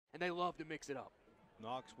and they love to mix it up.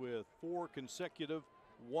 Knox with 4 consecutive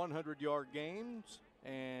 100-yard games,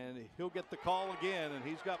 and he'll get the call again, and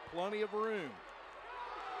he's got plenty of room.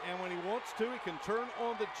 And when he wants to, he can turn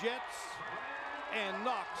on the jets, and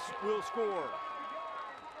Knox will score.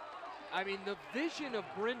 I mean, the vision of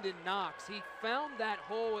Brendan Knox, he found that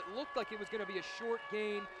hole. It looked like it was going to be a short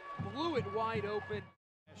gain, blew it wide open.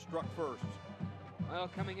 Struck first. Well,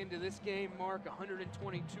 coming into this game, Mark,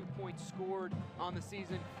 122 points scored on the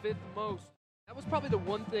season, 5th most. That was probably the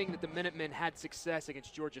one thing that the Minutemen had success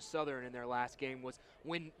against Georgia Southern in their last game, was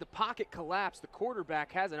when the pocket collapsed, the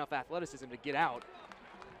quarterback has enough athleticism to get out.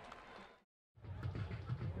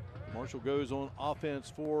 Marshall goes on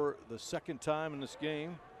offense for the 2nd time in this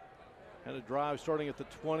game. Had a drive starting at the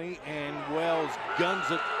 20, and Wells guns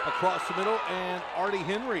it across the middle, and Artie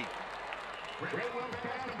Henry.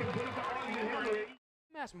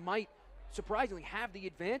 UMass might surprisingly have the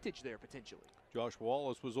advantage there potentially. Josh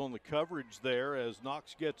Wallace was on the coverage there as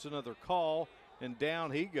Knox gets another call, and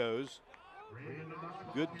down he goes.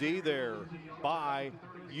 Good D there by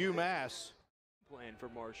UMass. Plan for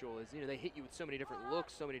Marshall is, they hit you with so many different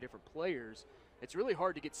looks, so many different players. It's really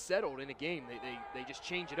hard to get settled in a game. They just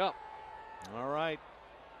change it up. All right,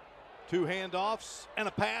 2 handoffs and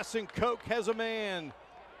a pass, and Koch has a man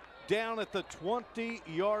down at the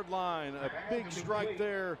 20-yard line. A big strike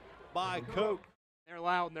there by Koch. They're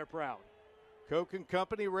loud and they're proud. Koch and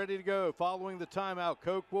company ready to go following the timeout.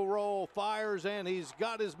 Koch will roll, fires, and he's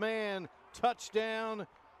got his man. Touchdown,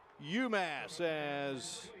 UMass,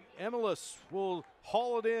 as Emilis will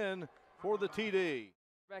haul it in for the TD.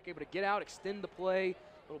 Back able to get out, extend the play,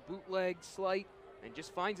 little bootleg, slight, and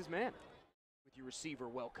just finds his man with your receiver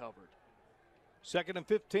well covered. 2nd and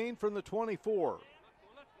 15 from the 24.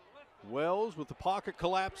 Wells, with the pocket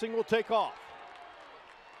collapsing, will take off.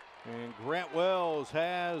 And Grant Wells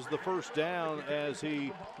has the first down as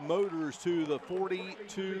he motors to the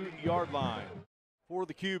 42-yard line for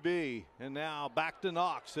the QB. And now back to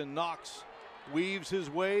Knox, and Knox weaves his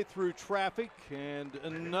way through traffic, and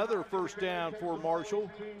another first down for Marshall.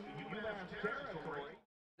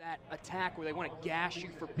 That attack where they want to gash you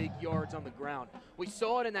for big yards on the ground. We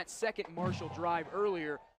saw it in that second Marshall drive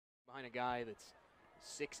earlier behind a guy that's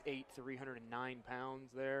 6'8", 309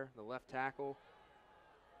 pounds there, the left tackle.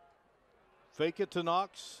 Fake it to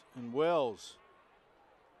Knox, and Wells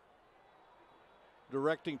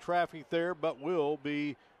directing traffic there, but will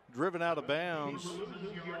be driven out of bounds.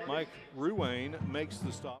 Mike Ruane makes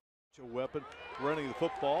the stop. A weapon running the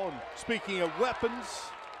football. And speaking of weapons,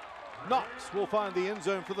 Knox will find the end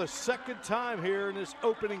zone for the 2nd time here in this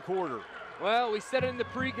opening quarter. Well, we said it in the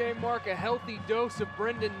pregame, Mark, a healthy dose of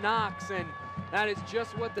Brendan Knox, and that is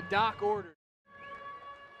just what the doc ordered.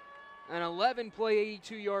 An 11-play,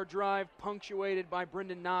 82-yard drive punctuated by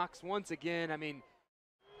Brendan Knox once again. I mean,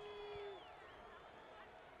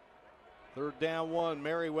 3rd down 1.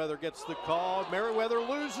 Merriweather gets the call. Merriweather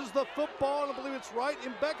loses the football, and I believe it's right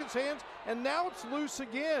in Beckett's hands, and now it's loose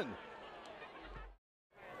again.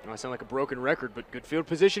 I sound like a broken record, but good field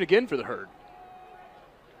position again for the Herd.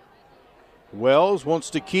 Wells wants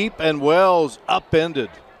to keep, and Wells upended.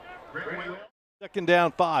 2nd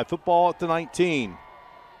down 5. Football at the 19.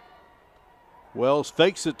 Wells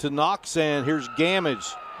fakes it to Knox, and here's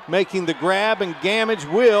Gamage making the grab, and Gamage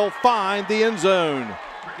will find the end zone.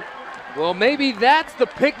 Well, maybe that's the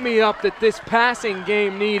pick-me-up that this passing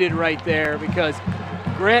game needed right there, because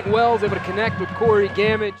Grant Wells able to connect with Corey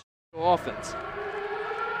Gamage. Offense.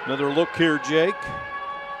 Another look here, Jake.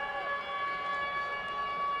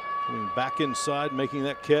 Coming back inside, making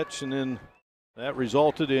that catch, and then that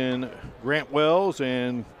resulted in Grant Wells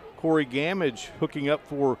and Corey Gamage hooking up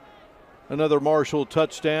for another Marshall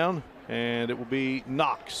touchdown, and it will be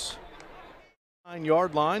Knox.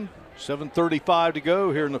 9-yard line, 7:35 to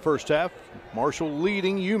go here in the first half. Marshall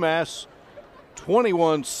leading UMass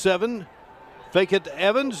 21-7. Fake it to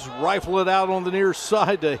Evans, rifle it out on the near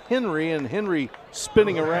side to Henry, and Henry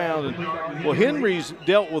spinning around. And, well, Henry's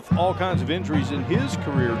dealt with all kinds of injuries in his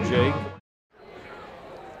career, Jake.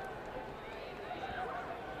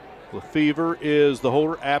 Lefevre is the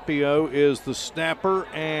holder, Appio is the snapper,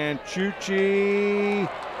 and Chuchi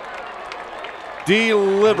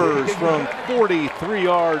delivers from 43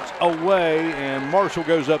 yards away, and Marshall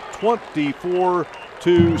goes up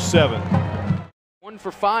 24-7. 1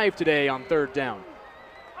 for 5 today on 3rd down.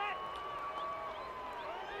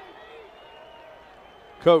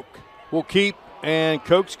 Koch will keep, and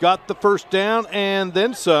Koch's got the first down and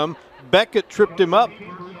then some. Beckett tripped him up.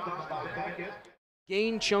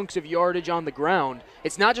 Gain chunks of yardage on the ground.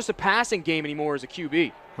 It's not just a passing game anymore as a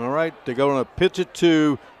QB. All right, they're going to pitch it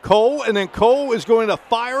to Cole, and then Cole is going to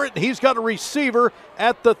fire it. He's got a receiver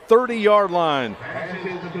at the 30-yard line.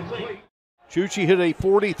 Chuchi hit a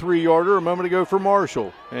 43-yarder a moment ago for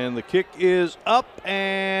Marshall. And the kick is up,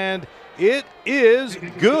 and it is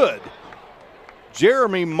good.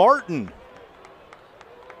 Jeremy Martin,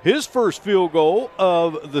 his first field goal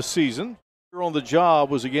of the season on the job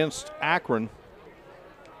was against Akron.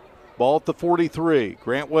 Ball at the 43.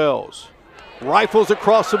 Grant Wells rifles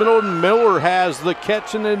across the middle, and Miller has the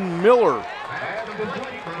catch, and then Miller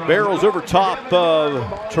barrels over top of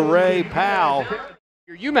Teray Powell.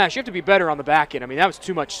 Your UMass, you have to be better on the back end. I mean, that was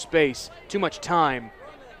too much space, too much time.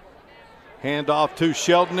 Hand off to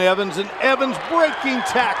Sheldon Evans, and Evans breaking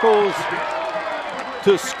tackles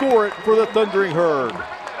to score it for the Thundering Herd.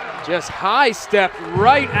 Just high step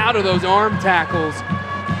right out of those arm tackles.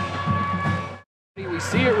 We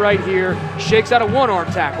see it right here. Shakes out a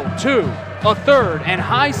one-arm tackle, two, a third, and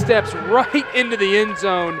high steps right into the end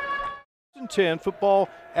zone. 10 football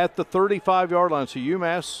at the 35-yard line. So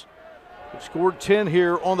UMass scored 10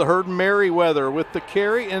 here on the Herd. Merriweather with the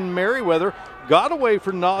carry, and Merriweather got away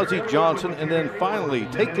from Nazi Johnson, and then finally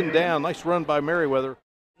taken down. Nice run by Merriweather.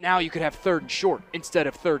 Now you could have third and short instead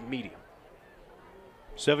of third and medium.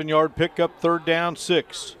 7-yard pickup, third down,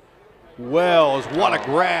 6. Wells, what a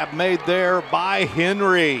grab made there by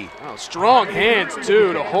Henry. Oh, strong hands,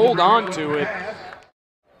 too, to hold on to it.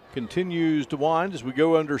 Continues to wind as we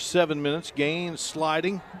go under 7 minutes. Gaines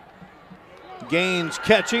sliding. Gaines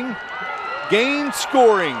catching. Gaines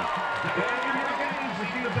scoring.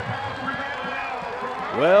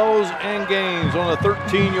 Wells and Gaines on a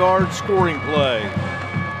 13-yard scoring play.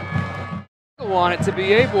 Want it to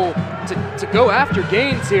be able to go after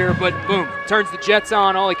Gaines here, but boom, turns the Jets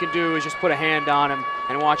on. All he can do is just put a hand on him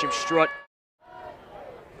and watch him strut.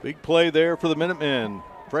 Big play there for the Minutemen.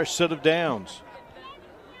 Fresh set of downs.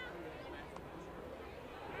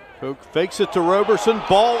 Koch fakes it to Roberson.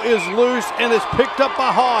 Ball is loose and is picked up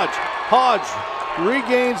by Hodge. Hodge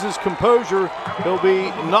regains his composure. He'll be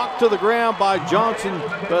knocked to the ground by Johnson,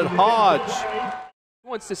 but Hodge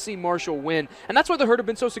wants to see Marshall win, and that's why the Herd have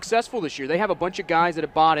been so successful this year. They have a bunch of guys that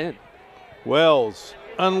have bought in. Wells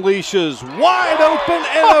unleashes wide open,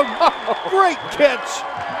 and a great catch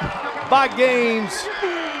by Gaines.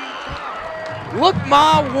 Look,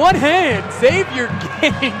 Ma, one hand, Xavier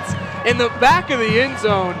Gaines in the back of the end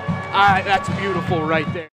zone. That's beautiful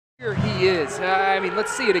right there. Here he is. I mean,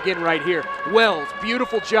 let's see it again right here. Wells,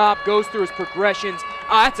 beautiful job, goes through his progressions.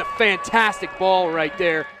 That's a fantastic ball right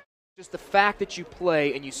there. Just the fact that you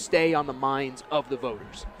play and you stay on the minds of the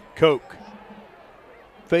voters. Koch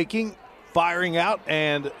faking, firing out,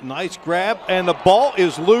 and nice grab, and the ball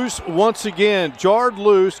is loose once again. Jarred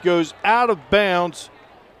loose, goes out of bounds,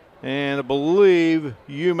 and I believe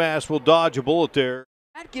UMass will dodge a bullet there.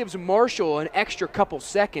 That gives Marshall an extra couple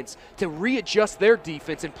seconds to readjust their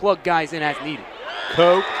defense and plug guys in as needed.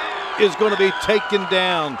 Koch is going to be taken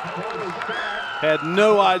down. Had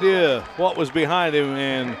no idea what was behind him,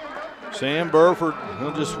 and Sam Burford,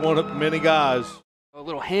 just one of many guys. A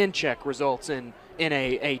little hand check results in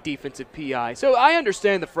a defensive PI. So I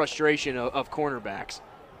understand the frustration of cornerbacks.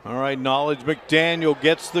 All right, Knowledge McDaniel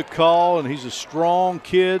gets the call, and he's a strong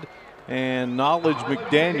kid. And Knowledge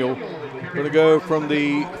McDaniel going to go from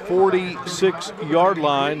the 46-yard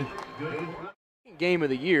line. Game of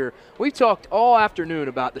the year. We've talked all afternoon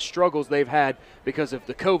about the struggles they've had because of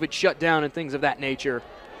the COVID shutdown and things of that nature.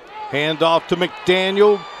 Hand off to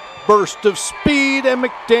McDaniel. Burst of speed, and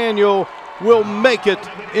McDaniel will make it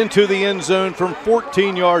into the end zone from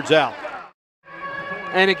 14 yards out.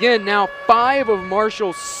 And again, now 5 of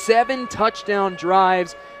Marshall's 7 touchdown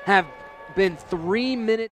drives have been 3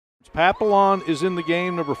 minutes. Papillon is in the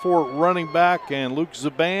game, number 4 running back, and Luke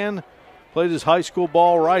Zaban played his high school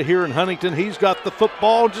ball right here in Huntington. He's got the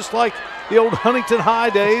football just like the old Huntington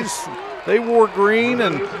High days. They wore green,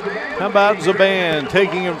 and how about Zaban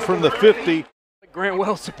taking him from the 50? Grant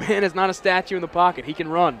Wells Zaban is not a statue in the pocket. He can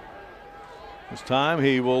run. This time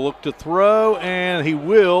he will look to throw, and he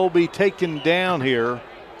will be taken down here.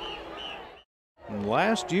 And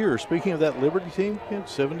last year, speaking of that Liberty team, he had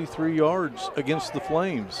 73 yards against the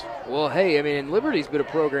Flames. Well, hey, I mean, Liberty's been a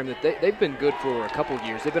program that they've been good for a couple of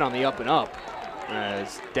years. They've been on the up and up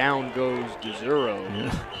as down goes DeZero.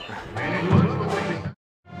 Yeah.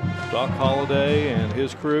 Doc Holliday and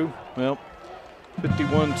his crew, well,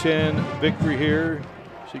 51-10 victory here.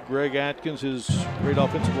 See Greg Atkins, his great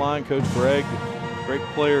offensive line coach. Greg, great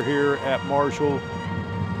player here at Marshall.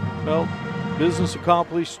 Well, business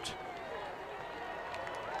accomplished.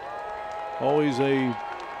 Always a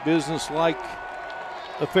business-like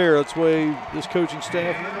affair. That's the way this coaching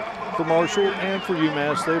staff for Marshall and for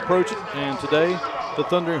UMass, they approach it. And today, the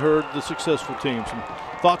Thundering Herd, the successful team. Some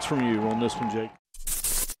thoughts from you on this one, Jake?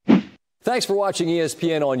 Thanks for watching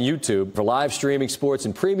ESPN on YouTube. For live streaming sports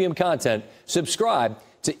and premium content, subscribe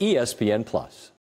to ESPN+.